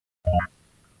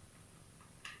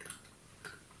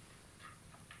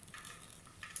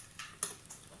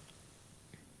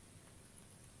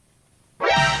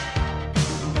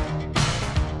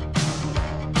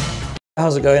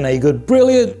How's it going? Are you good?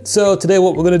 Brilliant! So today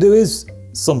what we're going to do is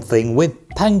something with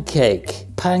Pancake.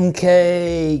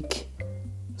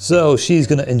 So she's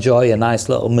going to enjoy a nice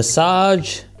little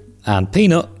massage and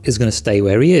Peanut is going to stay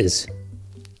where he is.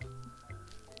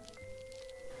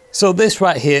 So this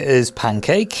right here is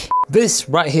Pancake. This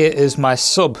right here is my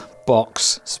sub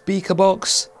box, speaker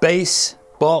box, bass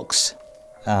box,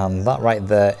 and that right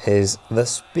there is the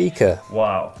speaker.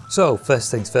 Wow. So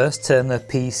first things first, turn the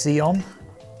PC on.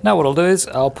 Now what I'll do is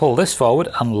I'll pull this forward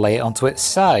and lay it onto its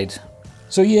side.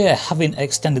 So yeah, having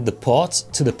extended the port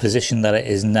to the position that it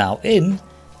is now in,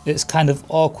 it's kind of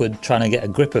awkward trying to get a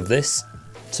grip of this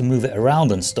to move it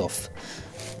around and stuff.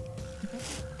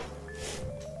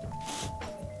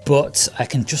 But I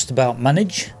can just about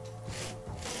manage,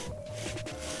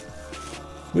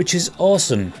 which is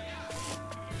awesome.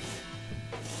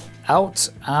 Out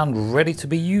and ready to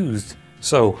be used.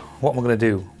 So what am I going to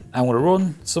do? I'm going to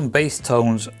run some bass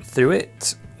tones through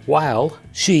it while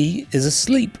she is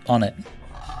asleep on it.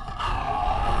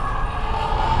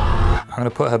 I'm going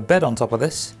to put her bed on top of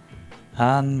this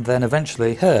and then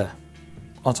eventually her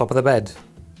on top of the bed.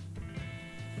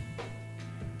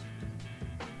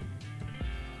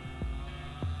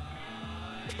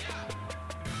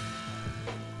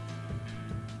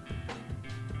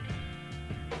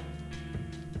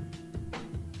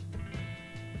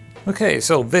 Okay,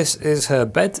 so this is her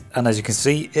bed, and as you can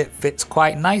see, it fits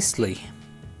quite nicely.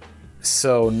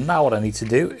 So now what I need to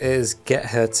do is get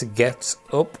her to get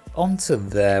up onto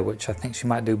there, which I think she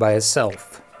might do by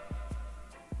herself.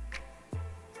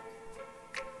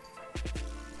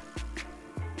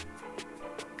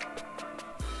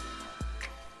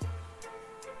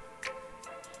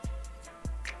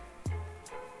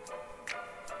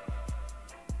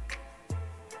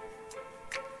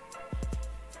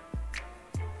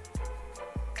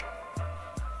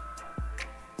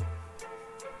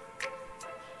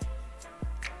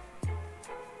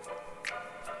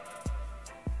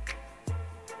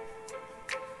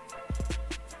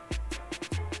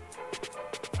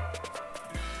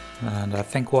 And I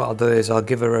think what I'll do is I'll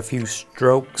give her a few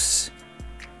strokes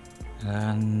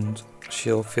and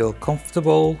she'll feel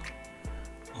comfortable,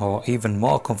 or even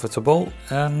more comfortable,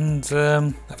 and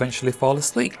eventually fall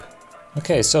asleep.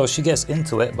 Okay, so she gets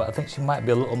into it, but I think she might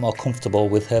be a little more comfortable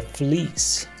with her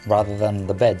fleece rather than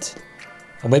the bed.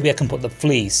 Or maybe I can put the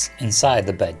fleece inside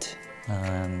the bed.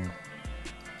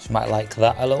 She might like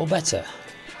that a little better.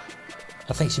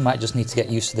 I think she might just need to get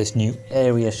used to this new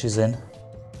area she's in.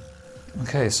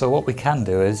 Okay, so what we can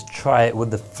do is try it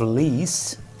with the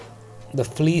fleece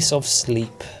of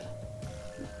sleep.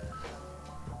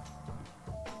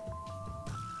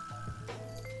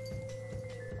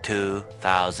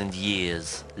 "2,000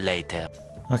 years later."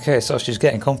 Okay, so she's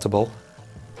getting comfortable.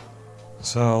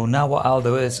 So now what I'll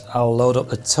do is I'll load up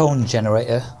the tone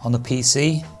generator on the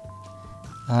PC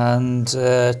and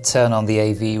turn on the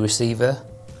AV receiver.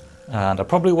 And I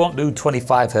probably won't do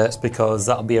 25 Hz because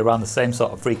that'll be around the same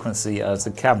sort of frequency as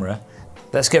the camera.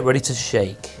 Let's get ready to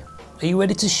shake. Are you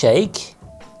ready to shake?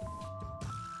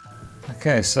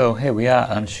 Okay, so here we are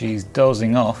and she's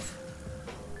dozing off.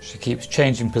 She keeps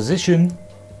changing position.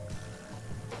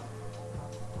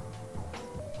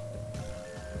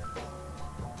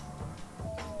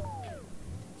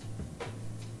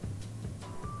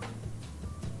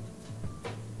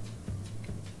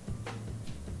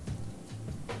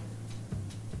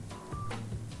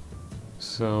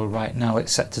 So right now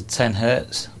it's set to 10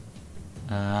 Hz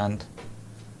and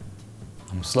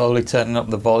I'm slowly turning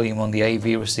up the volume on the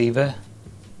AV receiver.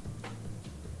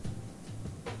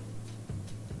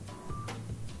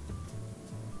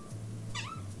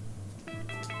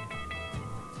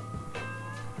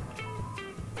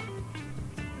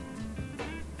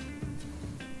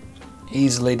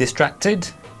 Easily distracted.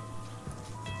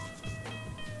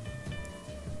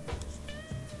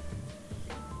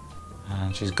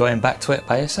 And she's going back to it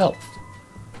by herself.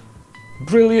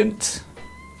 Brilliant!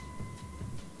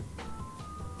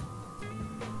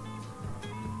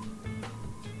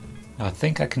 I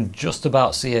think I can just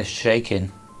about see her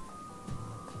shaking.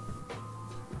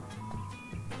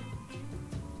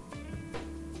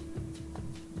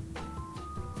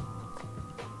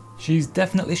 She's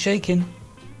definitely shaking.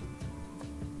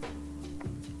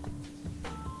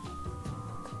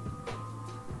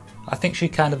 I think she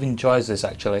kind of enjoys this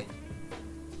actually.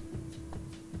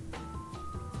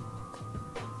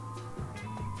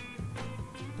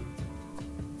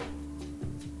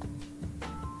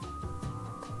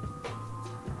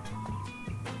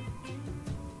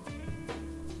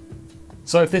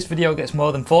 So if this video gets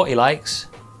more than 40 likes,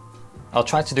 I'll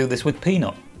try to do this with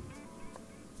Peanut,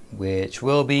 which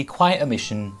will be quite a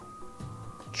mission.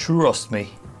 Trust me.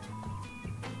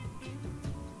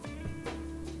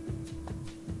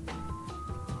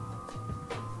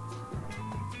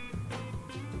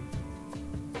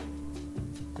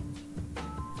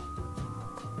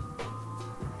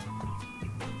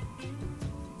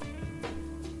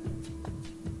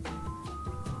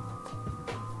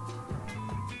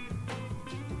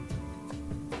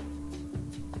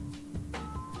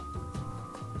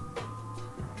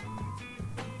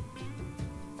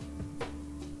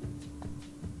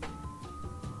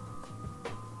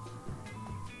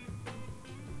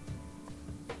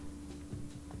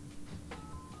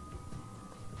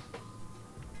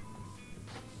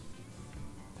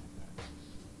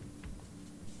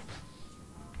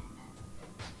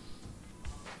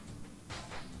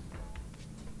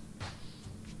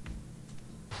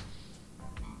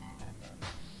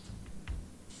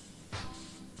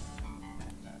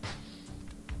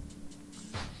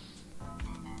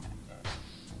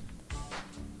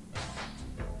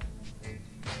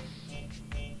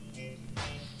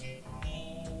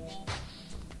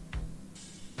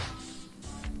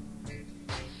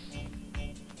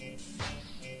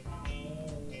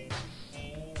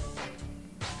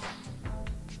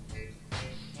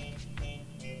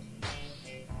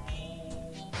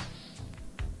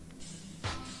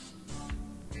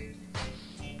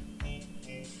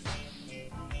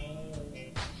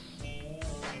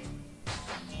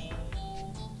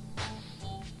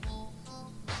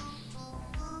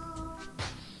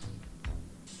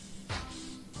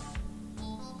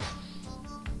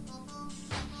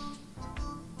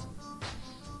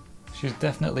 She's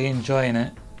definitely enjoying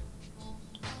it.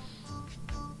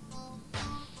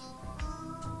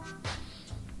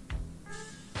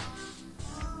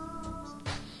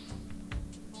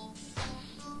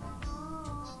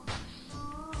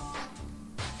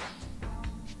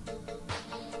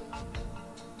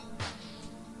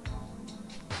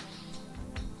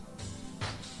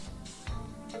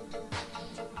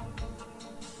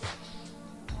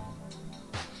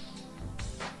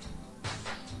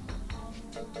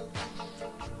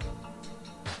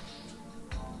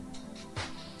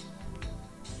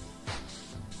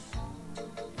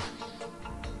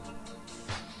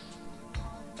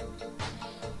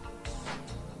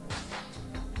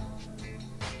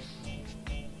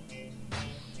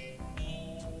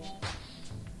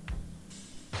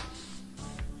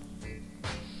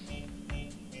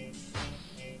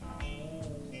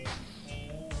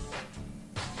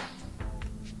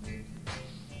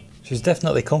 She's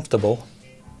definitely comfortable.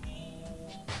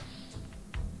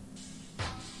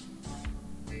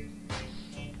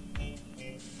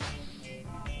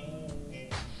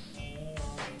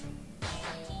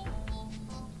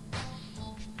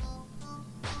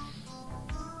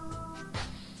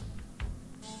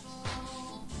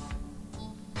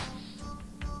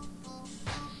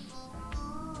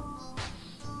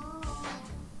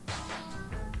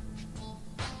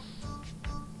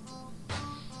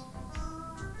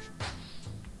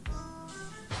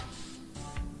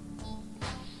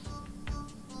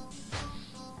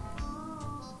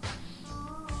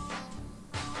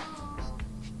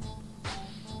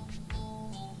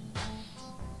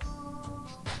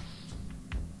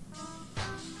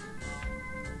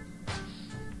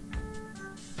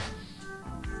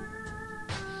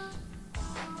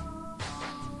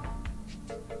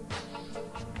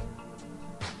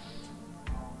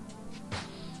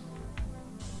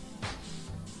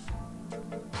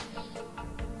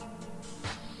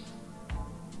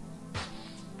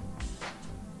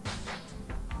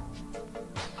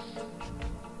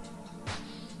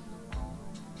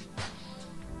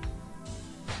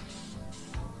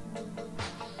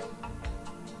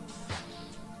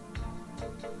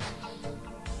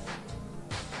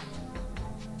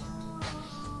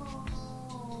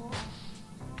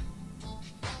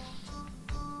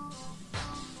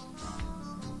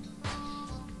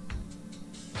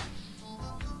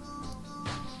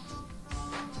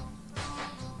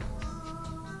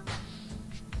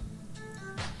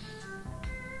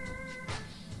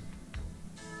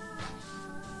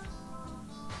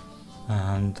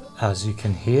 And as you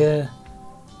can hear,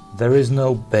 there is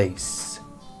no bass.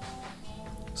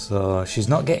 So she's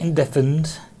not getting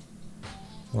deafened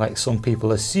like some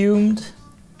people assumed.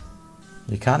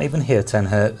 You can't even hear 10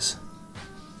 Hz,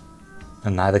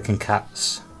 and neither can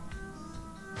cats.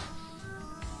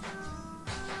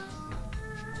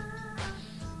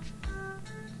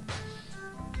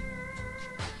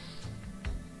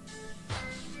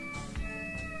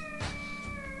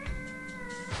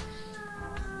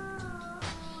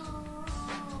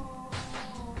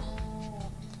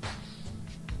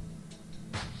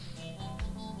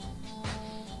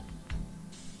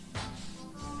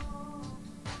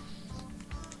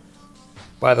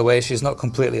 By the way, she's not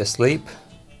completely asleep,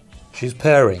 she's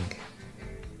purring.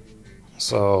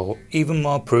 So even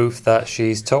more proof that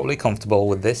she's totally comfortable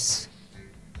with this.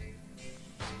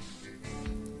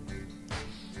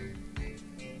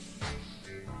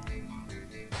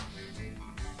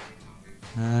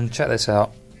 And check this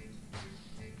out.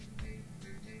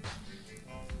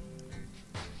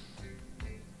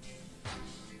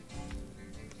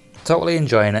 Totally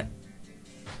enjoying it.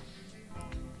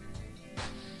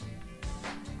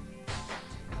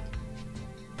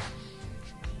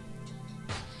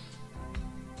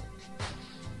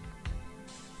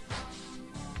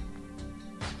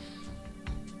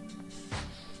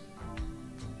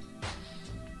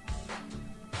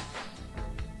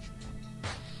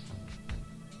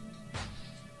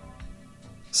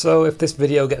 So if this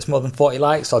video gets more than 40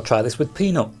 likes, I'll try this with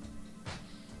Peanut.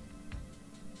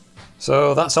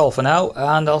 So that's all for now,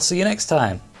 and I'll see you next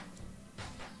time.